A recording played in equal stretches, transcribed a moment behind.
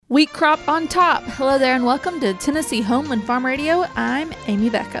Wheat crop on top. Hello there and welcome to Tennessee Home and Farm Radio. I'm Amy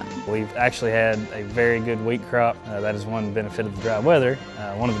Beckham. We've actually had a very good wheat crop. That is one benefit of the dry weather.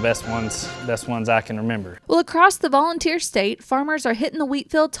 One of the best ones I can remember. Well, across the volunteer state, farmers are hitting the wheat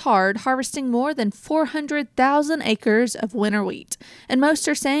fields hard, harvesting more than 400,000 acres of winter wheat. And most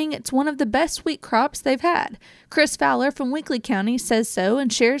are saying it's one of the best wheat crops they've had. Chris Fowler from Weakley County says so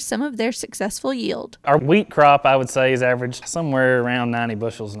and shares some of their successful yield. Our wheat crop, I would say, is averaged somewhere around 90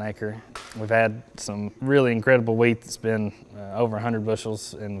 bushels an acre. We've had some really incredible wheat that's been over 100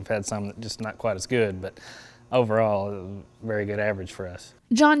 bushels, and we've had some that just not quite as good, but overall, a very good average for us.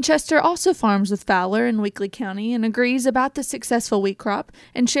 John Chester also farms with Fowler in Weakley County and agrees about the successful wheat crop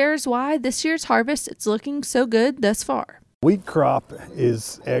and shares why this year's harvest is looking so good thus far. Wheat crop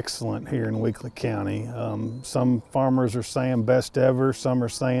is excellent here in Weakley County. Some farmers are saying best ever, some are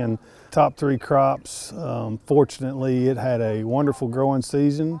saying top 3 crops. Fortunately, it had a wonderful growing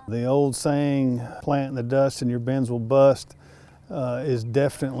season. The old saying, plant in the dust and your bins will bust, is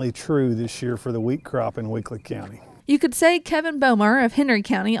definitely true this year for the wheat crop in Weakley County. You could say Kevin Bomar of Henry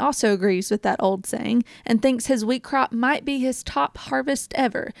County also agrees with that old saying and thinks his wheat crop might be his top harvest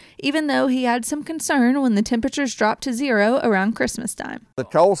ever, even though he had some concern when the temperatures dropped to 0 around Christmas time. The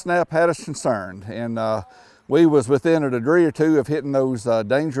cold snap had us concerned, and we was within a degree or two of hitting those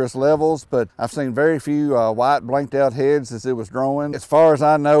dangerous levels, but I've seen very few white blanked out heads as it was growing. As far as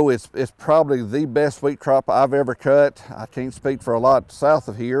I know, it's probably the best wheat crop I've ever cut. I can't speak for a lot south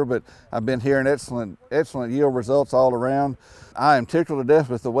of here, but I've been hearing excellent yield results all around. I am tickled to death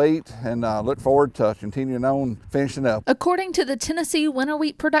with the wheat and look forward to continuing on finishing up. According to the Tennessee winter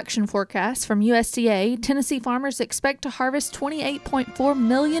wheat production forecast from USDA, Tennessee farmers expect to harvest 28.4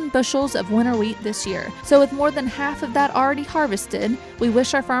 million bushels of winter wheat this year. So with more than half of that already harvested, we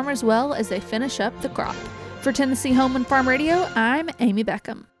wish our farmers well as they finish up the crop. For Tennessee Home and Farm Radio, I'm Amy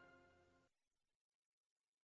Beckham.